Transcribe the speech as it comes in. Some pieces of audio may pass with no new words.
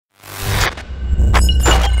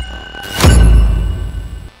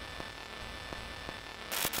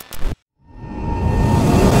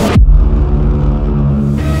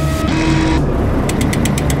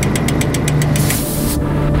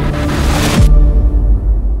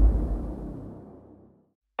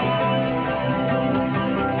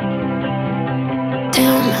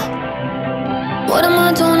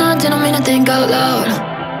think out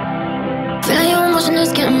loud. Feeling your emotion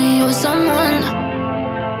is getting me, you're someone.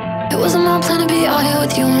 It wasn't my plan to be out here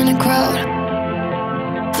with you in a crowd.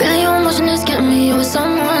 Feeling your emotion is getting me, you're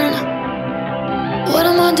someone. What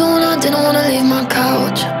am I doing? I didn't wanna leave my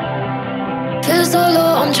couch. Feeling so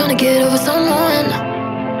low, I'm trying to get over someone.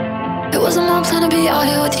 It wasn't my plan to be out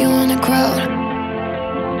here with you in a crowd.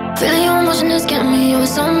 Feeling your emotion is getting me, you're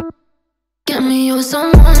someone. Get me, you're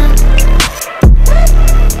someone.